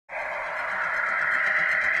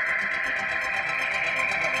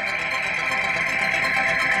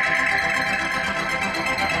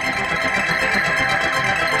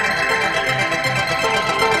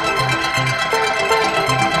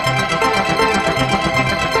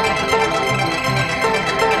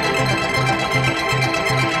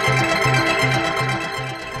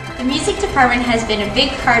department has been a big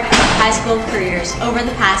part of our high school careers over the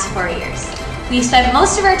past 4 years. We've spent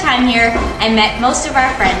most of our time here and met most of our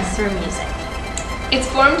friends through music. It's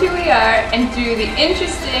formed who we are, and through the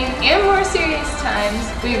interesting and more serious times,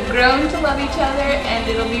 we've grown to love each other, and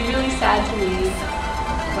it'll be really sad to leave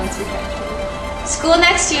once we graduate. School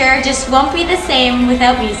next year just won't be the same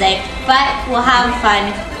without music, but we'll have fun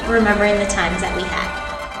remembering the times that we had.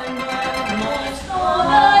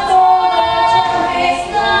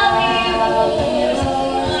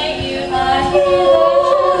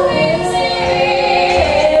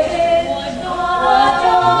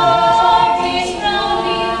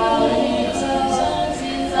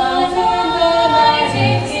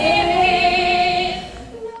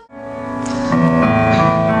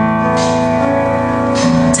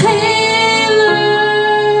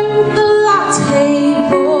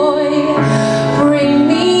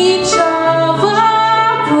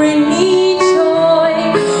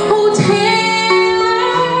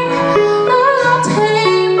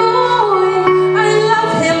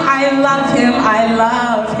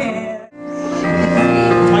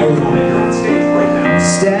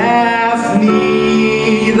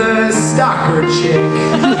 Chick,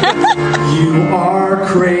 you are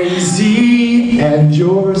crazy and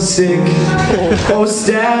you're sick. Oh,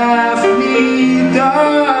 Stephanie,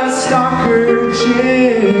 the stalker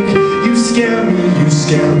chick, you scare me, you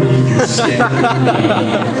scare me, you scare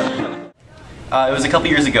me. It was a couple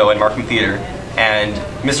years ago at Markham Theatre, and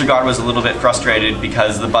Mr. God was a little bit frustrated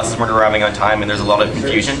because the buses weren't arriving on time and there's a lot of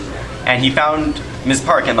confusion. And he found Ms.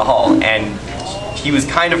 Park in the hall, and he was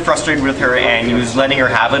kind of frustrated with her and he was letting her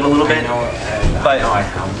have it a little bit. But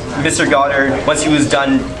Mr. Goddard, once he was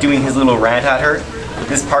done doing his little rant at her,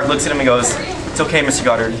 Ms. Park looks at him and goes, "It's okay, Mr.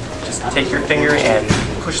 Goddard, just take your finger and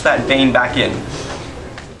push that vein back in."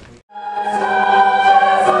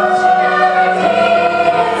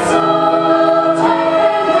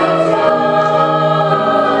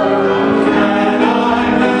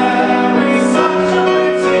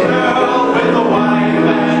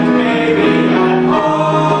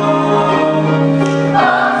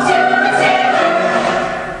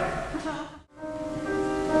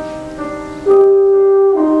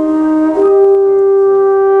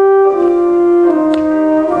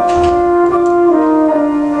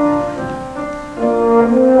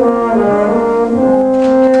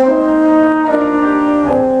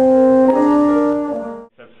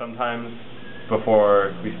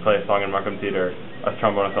 Before we play a song in Markham Theatre, us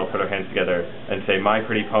trombonists all put our hands together and say, "My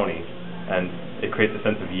Pretty Pony," and it creates a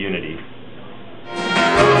sense of unity.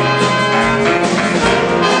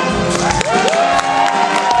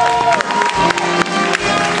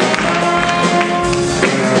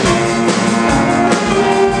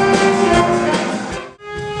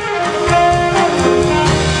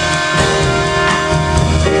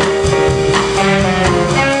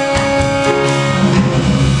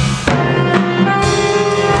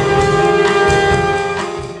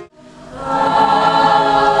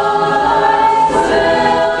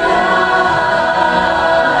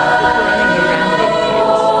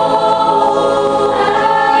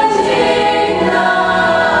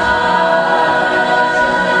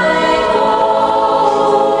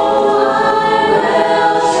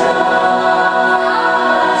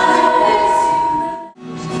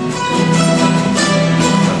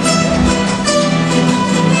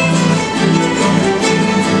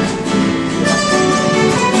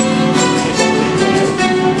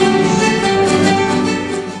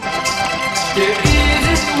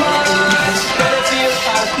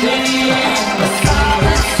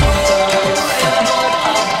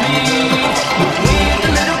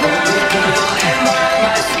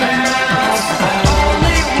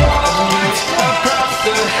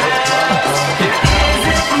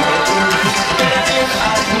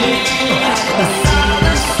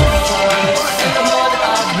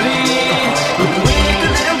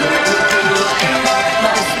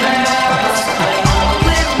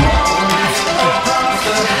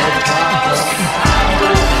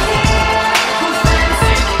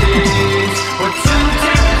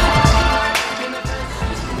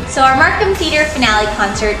 So our Markham Theatre finale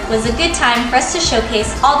concert was a good time for us to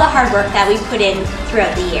showcase all the hard work that we put in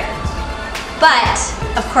throughout the year. But,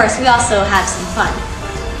 of course, we also have some fun.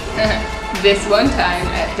 This one time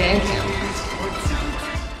at band camp.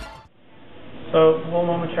 So, the whole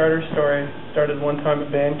Mama Charter story started one time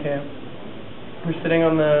at band camp. We were sitting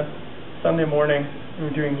on the Sunday morning, we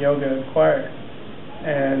were doing yoga in choir,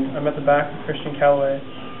 and I'm at the back with Christian Calloway,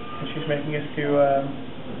 and she's making us do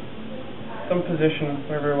some position,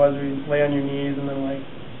 wherever it was, we lay on your knees and then like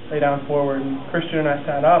lay down forward. And Christian and I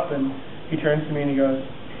sat up, and he turns to me and he goes,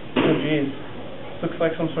 "Oh geez, looks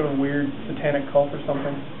like some sort of weird satanic cult or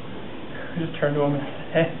something. I just turned to him and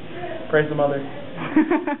said, hey, praise the mother.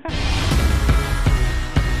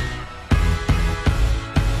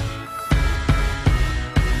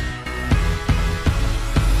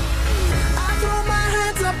 I throw my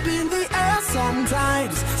hands up in the air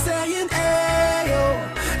sometimes, saying, ayo,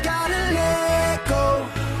 gotta let go.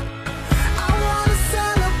 I wanna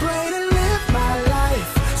celebrate and live my life,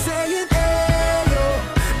 saying, ayo,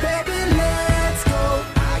 baby, let's go.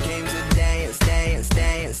 I came to dance, dance,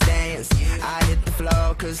 dance, dance. I hit the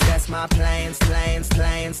floor cause that's my plans, plans,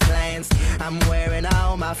 plans, plans. I'm wearing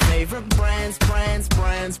all my favorite brands, brands,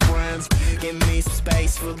 brands, brands. Give me some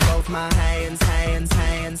space for both my hands, hands,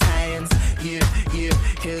 hands, hands. Yeah, yeah,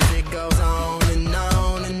 cause it goes on and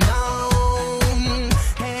on and on.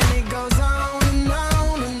 And it goes on and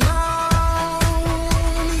on and on.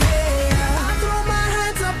 Yeah, I throw my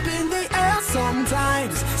hands up in the air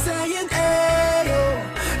sometimes, saying, ayo,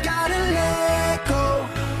 gotta let go.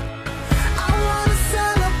 I wanna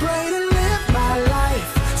celebrate and live my life,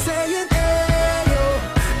 saying, ayo,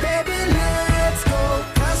 baby, let's go.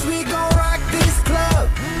 Cause we gon' rock this club,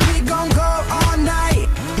 we gon' go all night.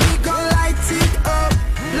 We gon' light it up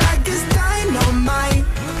like it's dynamite.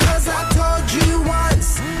 Cause I told you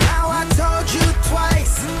once, now I told you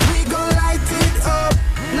twice. We gon' light it up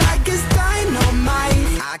like it's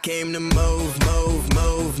dynamite. I came to move, move,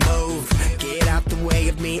 move, move. Get out the way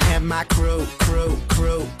of me and my crew, crew,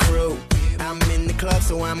 crew, crew. I'm in the club,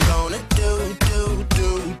 so I'm gonna do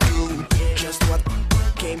just what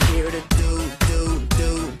came here to do.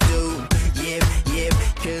 Yep, yep,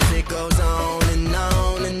 cause it goes on and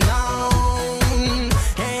on and on.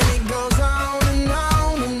 And it goes on and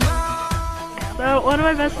on and on. So one of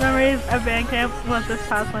my best memories of band camp was this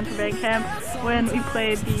past winter band camp when we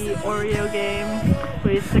played the Oreo game,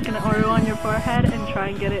 where you stick an Oreo on your forehead and try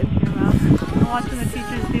and get it into your mouth. And watching the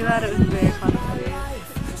teachers do that, it was a very fun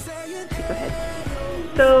experience. Go ahead.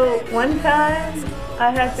 So one time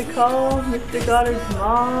I had to call Mr. Goddard's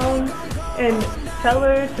mom and tell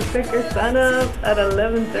her to pick her son up at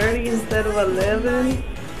 11:30 instead of 11.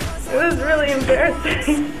 It was really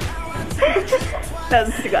embarrassing. That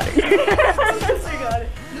was Mr. Goddard. Mr. Goddard.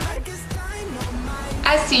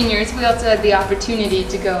 As seniors, we also had the opportunity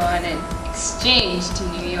to go on an exchange to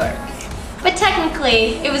New York. But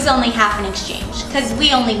technically, it was only half an exchange, because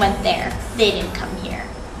we only went there. They didn't come here.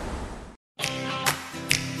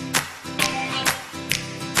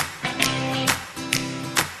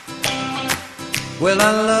 Well,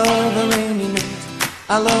 I love a rainy night,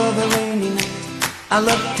 I love a rainy night. I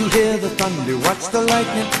love to hear the thunder, watch the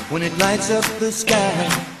lightning when it lights up the sky.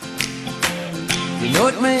 You know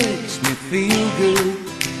it makes me feel good.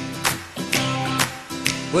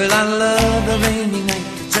 Well, I love a rainy night,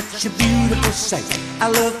 it's such a beautiful sight. I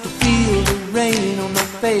love to feel the rain on my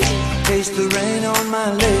face, taste the rain on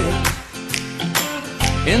my lips.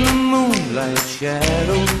 In the moonlight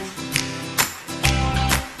shadows,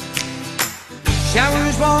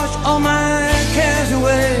 showers wash all my cares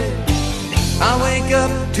away. I wake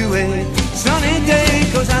up to a sunny day,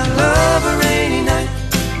 'cause I love a rainy night.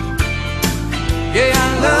 Yeah, I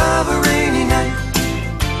love a rainy night.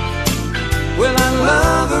 Well, I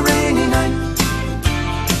love a rainy night.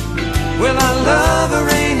 Well, I love a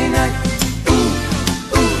rainy night. Ooh,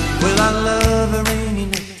 ooh. Well, I love a rainy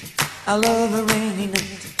night. I love a rainy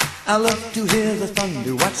night. I love to hear the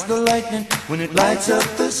thunder, watch the lightning when it lights up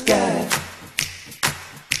the sky.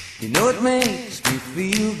 You know it makes me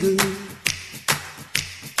feel good.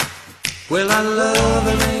 Well, I love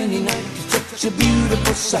a rainy night, it's such a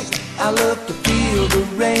beautiful sight. I love to feel the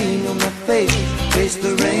rain on my face, taste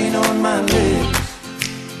the rain on my lips.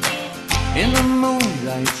 In the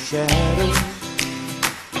moonlight shadows,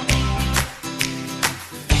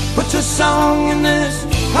 puts a song in this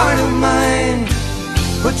heart of mine,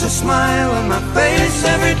 puts a smile on my face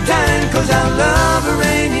every time, 'cause I love a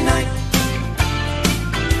rainy night.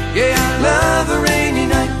 Yeah, I love a rainy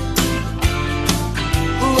night.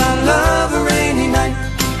 Ooh, I love a rainy night.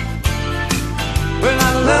 Well,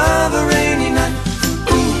 I love a rainy night.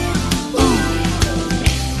 Ooh, ooh.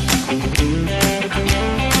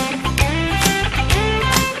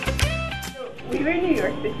 We were in New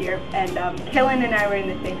York this year, and Kellen and I were in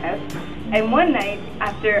the same house. And one night,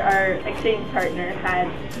 after our exchange partner had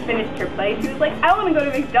finished her play, she was like, I want to go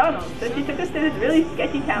to McDonald's. So she took us to this really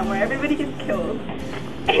sketchy town where everybody gets killed.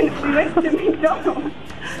 And we went to McDonald's.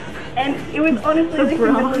 And it was honestly like the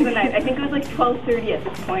middle of the night. I think it was like 12:30 at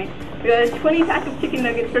this point. We got a 20-pack of chicken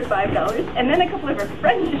nuggets for $5, and then a couple of our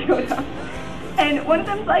friends showed up. And one of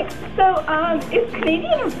them's like, so, is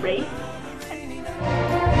Canadian a race?